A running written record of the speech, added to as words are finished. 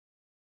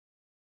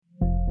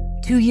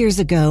2 years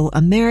ago,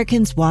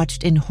 Americans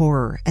watched in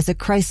horror as a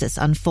crisis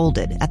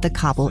unfolded at the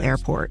Kabul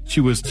airport.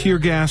 She was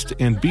tear-gassed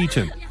and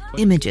beaten.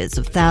 Images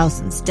of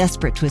thousands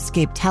desperate to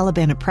escape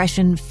Taliban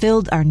oppression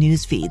filled our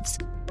news feeds.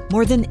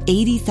 More than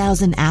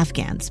 80,000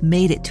 Afghans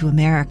made it to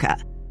America.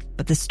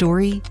 But the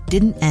story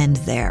didn't end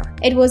there.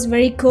 It was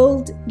very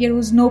cold. There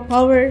was no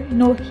power,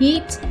 no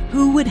heat.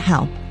 Who would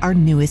help our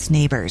newest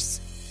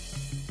neighbors?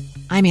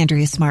 I'm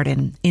Andrea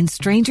Smartin. In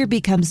Stranger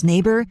Becomes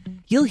Neighbor,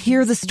 you'll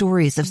hear the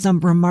stories of some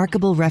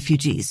remarkable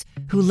refugees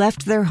who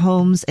left their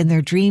homes and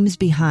their dreams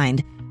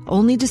behind,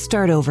 only to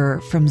start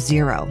over from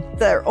zero.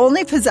 Their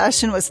only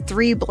possession was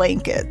 3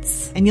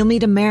 blankets. And you'll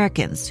meet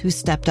Americans who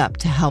stepped up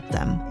to help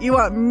them. You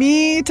want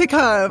me to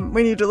come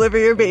when you deliver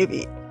your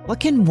baby. What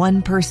can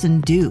one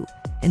person do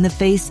in the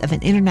face of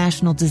an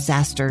international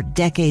disaster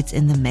decades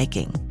in the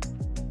making?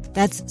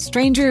 That's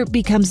Stranger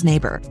Becomes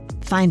Neighbor.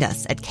 Find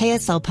us at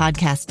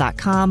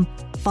kslpodcast.com.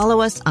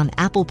 Follow us on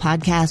Apple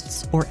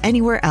Podcasts or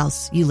anywhere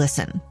else you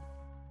listen.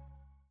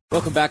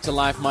 Welcome back to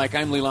Live Mike.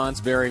 I'm Lee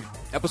Lonsberry.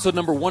 Episode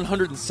number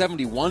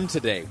 171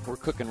 today. We're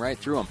cooking right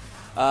through them.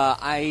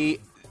 I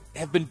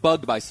have been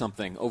bugged by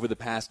something over the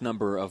past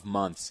number of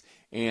months,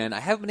 and I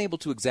haven't been able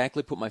to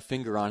exactly put my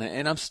finger on it,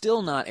 and I'm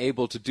still not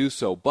able to do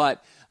so.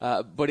 But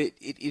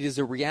it is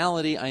a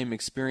reality I am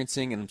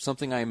experiencing and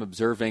something I am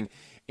observing,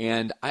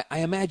 and I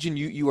imagine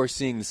you are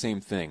seeing the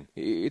same thing.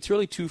 It's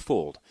really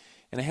twofold,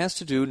 and it has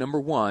to do, number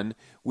one,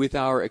 with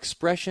our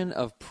expression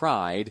of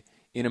pride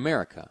in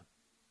America.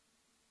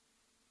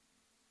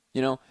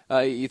 You know,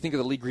 you think of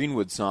the Lee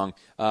Greenwood song,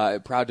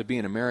 Proud to be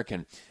an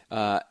American.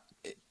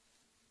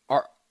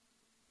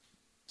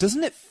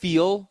 Doesn't it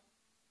feel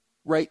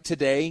right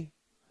today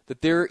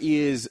that there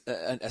is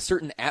a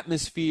certain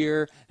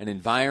atmosphere, an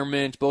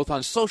environment, both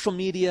on social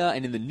media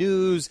and in the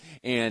news,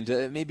 and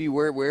maybe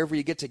wherever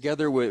you get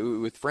together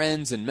with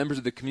friends and members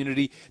of the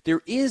community,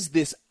 there is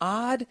this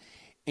odd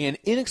and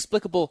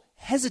inexplicable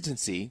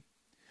hesitancy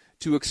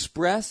to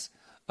express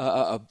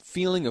a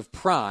feeling of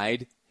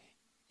pride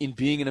in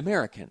being an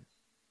American.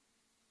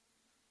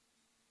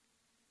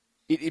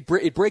 It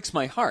breaks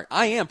my heart.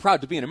 I am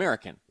proud to be an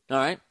American, all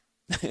right?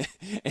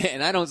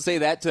 And I don't say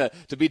that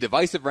to be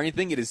divisive or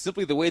anything. It is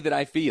simply the way that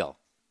I feel.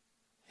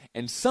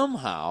 And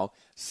somehow,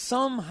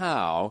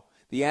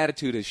 the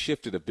attitude has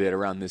shifted a bit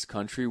around this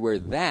country where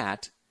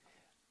that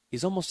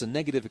is almost a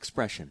negative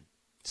expression.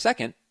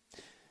 Second,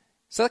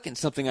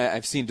 something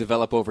I've seen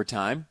develop over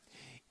time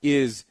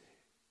is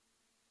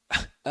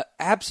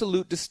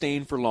absolute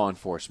disdain for law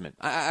enforcement.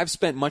 I've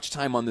spent much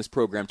time on this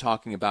program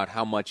talking about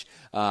how much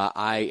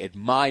I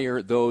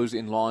admire those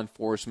in law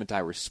enforcement. I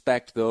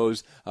respect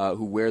those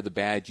who wear the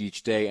badge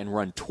each day and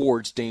run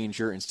towards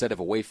danger instead of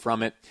away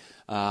from it.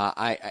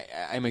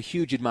 I'm a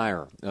huge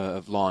admirer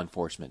of law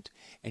enforcement.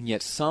 And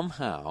yet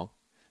somehow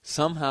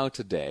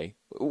today,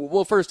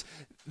 well, first,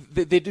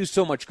 they do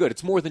so much good.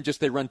 It's more than just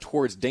they run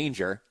towards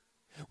danger.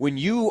 When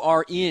you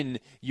are in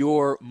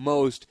your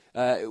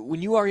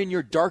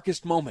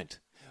darkest moment,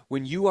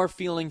 when you are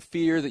feeling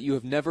fear that you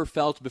have never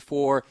felt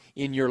before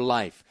in your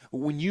life,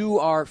 when you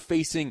are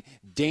facing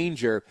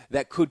danger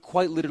that could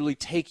quite literally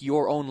take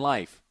your own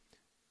life,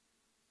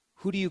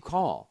 who do you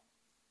call?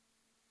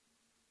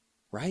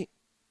 Right?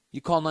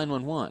 You call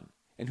 911,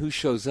 and who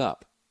shows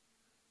up?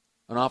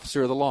 An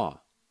officer of the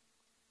law.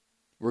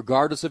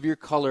 Regardless of your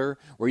color,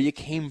 where you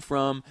came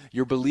from,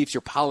 your beliefs, your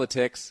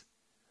politics,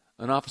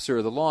 an officer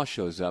of the law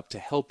shows up to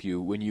help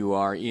you when you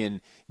are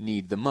in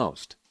need the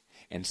most.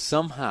 And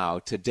somehow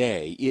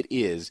today it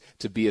is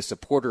to be a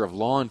supporter of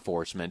law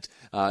enforcement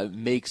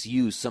makes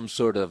you some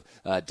sort of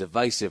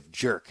divisive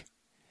jerk.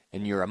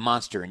 And you're a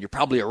monster, and you're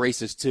probably a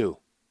racist too.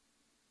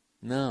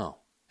 No,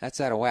 that's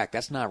out of whack.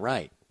 That's not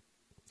right.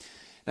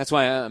 That's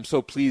why I'm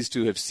so pleased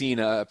to have seen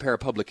a pair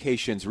of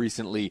publications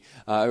recently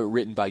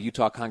written by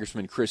Utah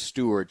Congressman Chris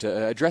Stewart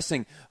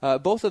addressing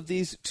both of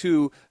these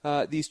two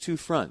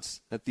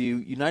fronts, that the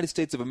United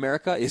States of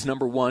America is,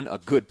 number one, a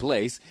good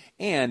place,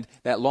 and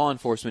that law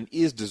enforcement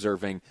is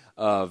deserving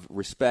of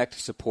respect,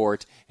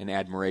 support, and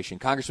admiration.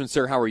 Congressman,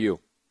 sir, how are you?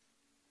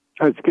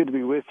 It's good to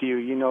be with you.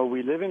 You know,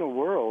 we live in a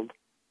world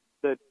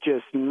that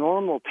just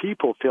normal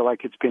people feel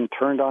like it's been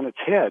turned on its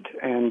head.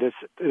 And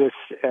this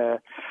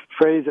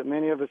phrase that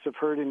many of us have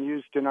heard and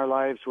used in our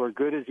lives, where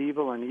good is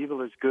evil and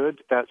evil is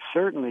good, that's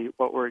certainly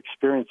what we're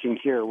experiencing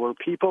here, where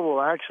people will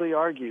actually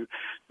argue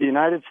the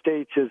United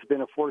States has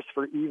been a force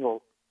for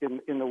evil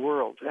in the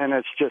world, and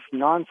it's just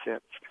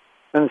nonsense.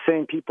 And the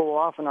same people will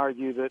often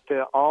argue that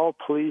all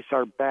police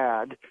are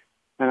bad,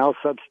 and I'll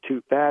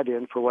substitute bad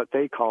in for what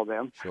they call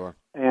them. Sure.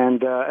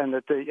 And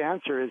that the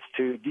answer is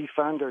to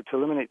defund or to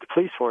eliminate the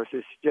police force.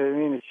 It's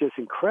just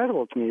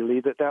incredible to me,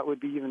 Lee, that would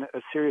be even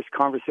a serious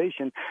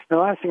conversation. And the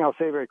last thing I'll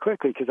say very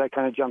quickly, because I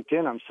kind of jumped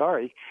in, I'm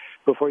sorry,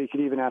 before you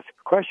could even ask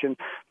a question,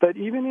 but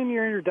even in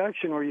your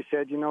introduction where you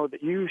said, you know,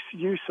 that you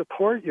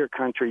support your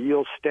country,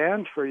 you'll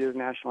stand for your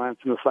national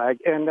anthem, the flag,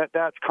 and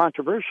that's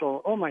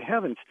controversial. Oh, my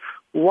heavens.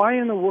 Why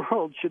in the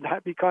world should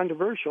that be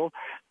controversial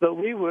that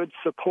we would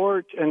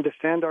support and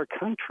defend our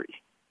country?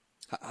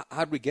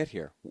 How did we get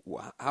here?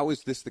 How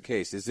is this the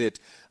case?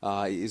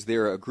 Is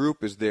there a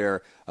group, is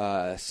there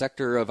a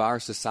sector of our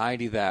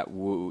society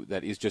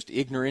that is just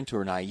ignorant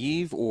or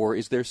naive, or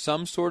is there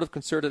some sort of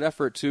concerted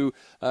effort to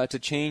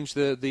change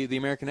the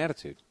American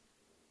attitude?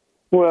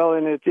 Well,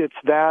 and it's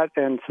that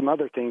and some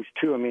other things,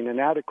 too. I mean, an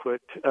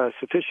adequate,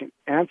 sufficient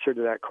answer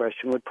to that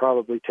question would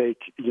probably take,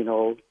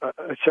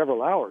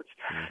 several hours.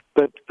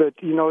 But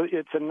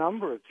it's a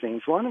number of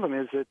things. One of them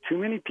is that too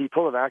many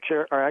people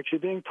are actually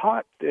being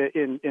taught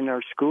in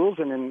our schools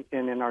and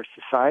in our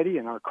society,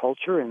 in our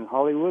culture, in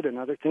Hollywood and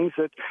other things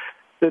that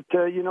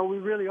we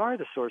really are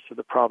the source of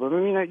the problem.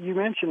 I mean, you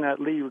mentioned that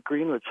Lee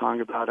Greenwood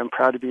song about I'm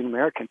proud to be an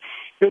American.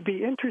 It would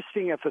be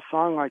interesting if a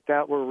song like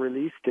that were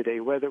released today,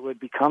 whether it would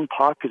become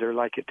popular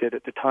like it did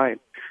at the time,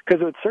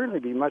 because it would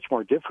certainly be much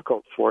more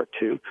difficult for it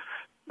to.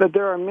 But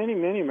there are many,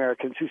 many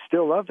Americans who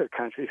still love their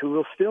country, who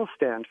will still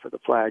stand for the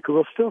flag, who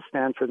will still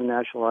stand for the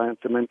national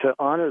anthem and to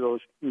honor those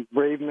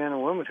brave men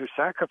and women who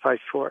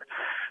sacrificed for it.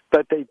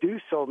 But they do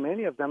so,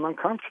 many of them,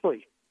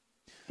 uncomfortably.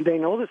 They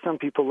know that some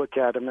people look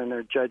at them and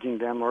they're judging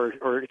them or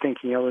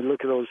thinking,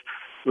 look at those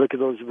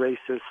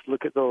racists,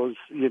 look at those,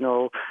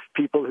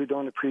 people who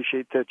don't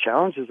appreciate the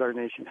challenges our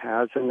nation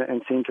has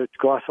and seem to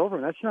gloss over.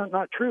 And that's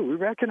not true. We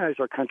recognize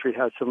our country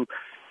has some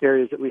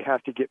areas that we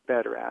have to get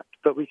better at,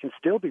 but we can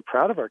still be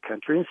proud of our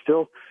country and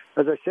still,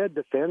 as I said,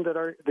 defend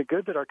the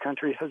good that our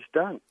country has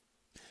done.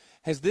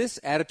 Has this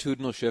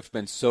attitudinal shift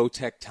been so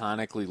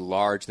tectonically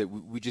large that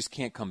we just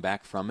can't come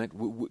back from it?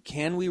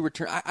 Can we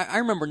return? I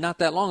remember not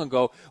that long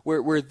ago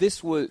where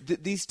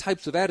these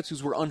types of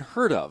attitudes were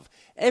unheard of.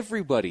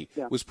 Everybody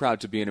was proud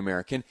to be an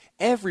American.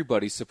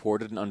 Everybody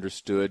supported and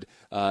understood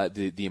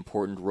the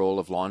important role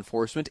of law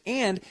enforcement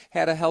and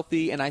had a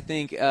healthy and I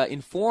think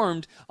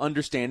informed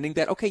understanding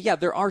that,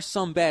 there are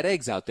some bad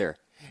eggs out there.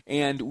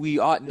 And we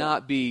ought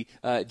not be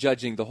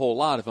judging the whole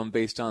lot of them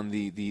based on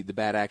the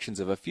bad actions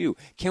of a few.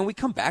 Can we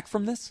come back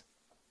from this?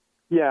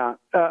 Yeah,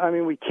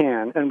 we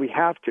can, and we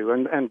have to.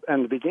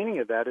 And the beginning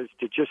of that is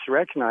to just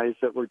recognize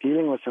that we're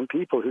dealing with some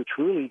people who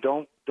truly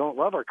don't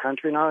love our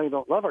country, not only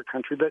don't love our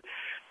country, but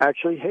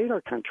actually hate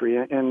our country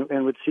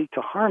and would seek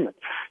to harm it.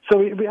 So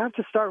we have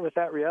to start with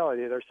that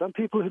reality. There are some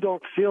people who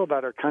don't feel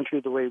about our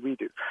country the way we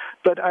do.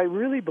 But I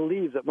really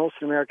believe that most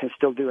Americans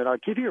still do. And I'll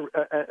give you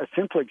a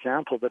simple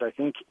example, but I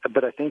think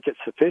it's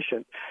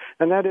sufficient.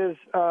 And that is,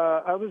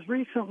 I was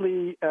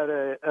recently at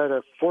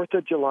a 4th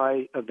of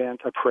July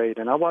event, a parade,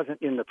 and I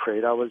wasn't in the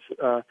parade. I was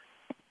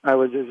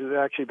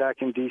actually back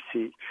in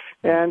D.C.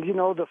 And,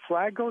 the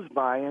flag goes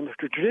by, and the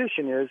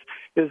tradition is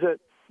that,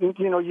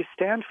 you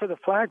stand for the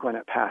flag when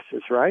it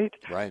passes, right?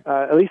 Right.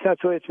 At least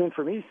that's the way it's been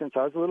for me since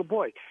I was a little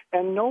boy.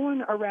 And no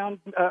one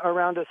around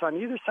us on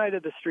either side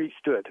of the street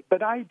stood,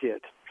 but I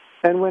did.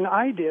 And when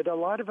I did, a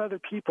lot of other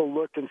people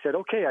looked and said,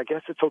 okay, I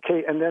guess it's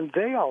okay. And then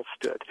they all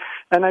stood.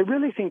 And I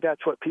really think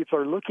that's what people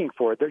are looking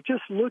for. They're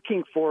just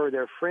looking for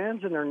their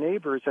friends and their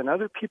neighbors and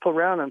other people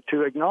around them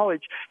to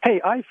acknowledge,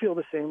 hey, I feel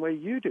the same way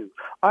you do.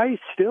 I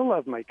still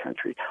love my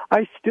country.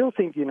 I still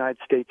think the United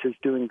States is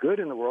doing good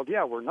in the world.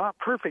 Yeah, we're not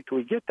perfect.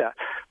 We get that.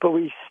 But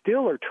we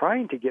still are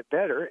trying to get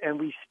better, and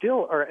we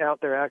still are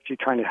out there actually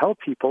trying to help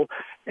people.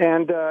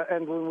 And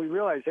when we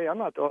realize, hey, I'm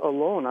not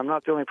alone. I'm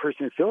not the only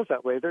person who feels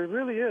that way. There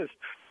really is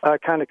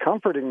kind of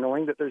comforting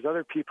knowing that there's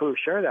other people who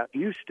share that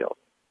view still.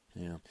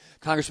 Yeah.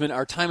 Congressman,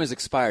 our time has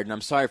expired, and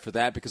I'm sorry for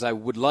that because I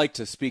would like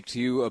to speak to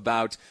you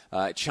about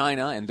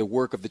China and the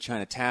work of the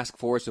China Task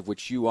Force, of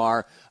which you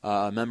are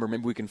a member.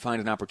 Maybe we can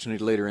find an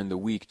opportunity later in the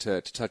week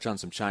to touch on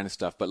some China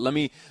stuff. But let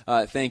me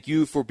thank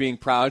you for being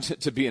proud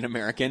to be an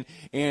American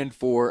and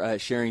for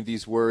sharing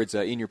these words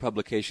in your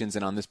publications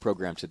and on this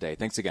program today.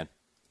 Thanks again.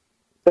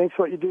 Thanks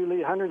for what you do, Lee.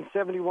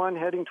 171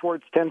 heading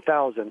towards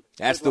 10,000.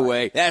 That's the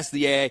way. That's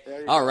the A.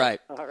 All right.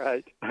 All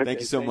right. Okay,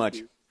 thank you so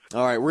much.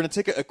 All right, we're going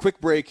to take a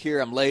quick break here.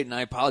 I'm late, and I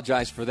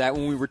apologize for that.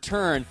 When we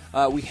return,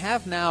 we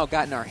have now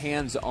gotten our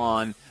hands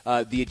on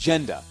the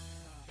agenda.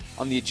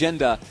 On the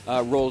agenda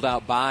rolled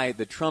out by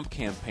the Trump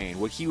campaign,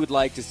 what he would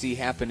like to see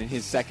happen in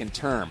his second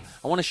term.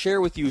 I want to share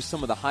with you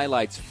some of the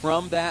highlights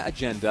from that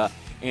agenda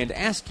and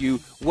ask you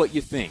what you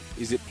think.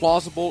 Is it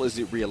plausible? Is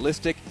it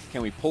realistic?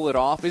 Can we pull it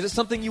off? Is it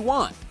something you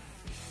want?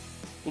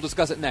 We'll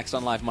discuss it next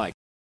on Live Mike.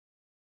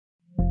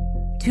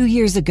 2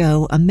 years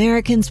ago,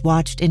 Americans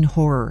watched in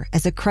horror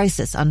as a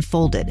crisis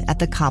unfolded at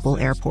the Kabul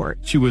airport.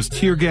 She was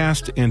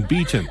tear-gassed and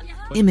beaten.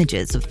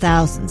 Images of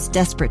thousands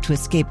desperate to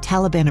escape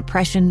Taliban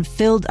oppression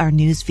filled our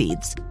news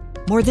feeds.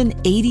 More than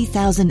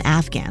 80,000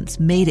 Afghans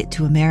made it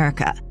to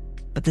America.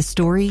 But the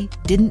story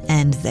didn't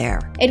end there.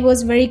 It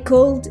was very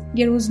cold.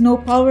 There was no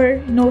power,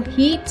 no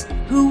heat.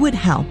 Who would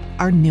help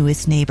our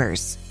newest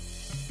neighbors?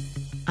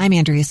 I'm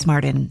Andrea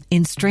Smartin.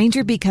 In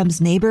Stranger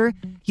Becomes Neighbor,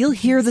 you'll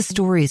hear the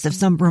stories of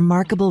some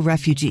remarkable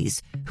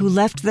refugees who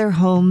left their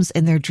homes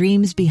and their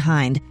dreams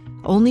behind,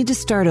 only to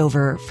start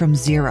over from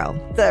zero.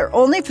 Their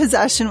only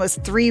possession was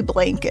 3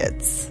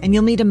 blankets. And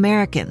you'll meet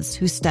Americans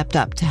who stepped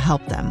up to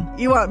help them.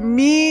 You want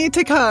me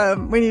to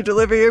come when you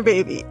deliver your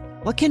baby.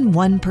 What can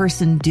one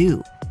person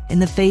do in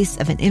the face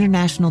of an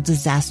international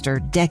disaster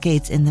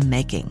decades in the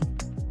making?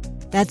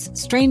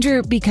 That's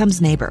Stranger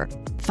Becomes Neighbor.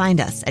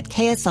 Find us at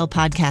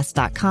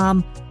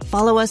kslpodcast.com.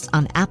 Follow us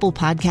on Apple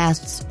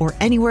Podcasts or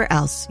anywhere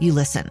else you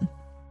listen.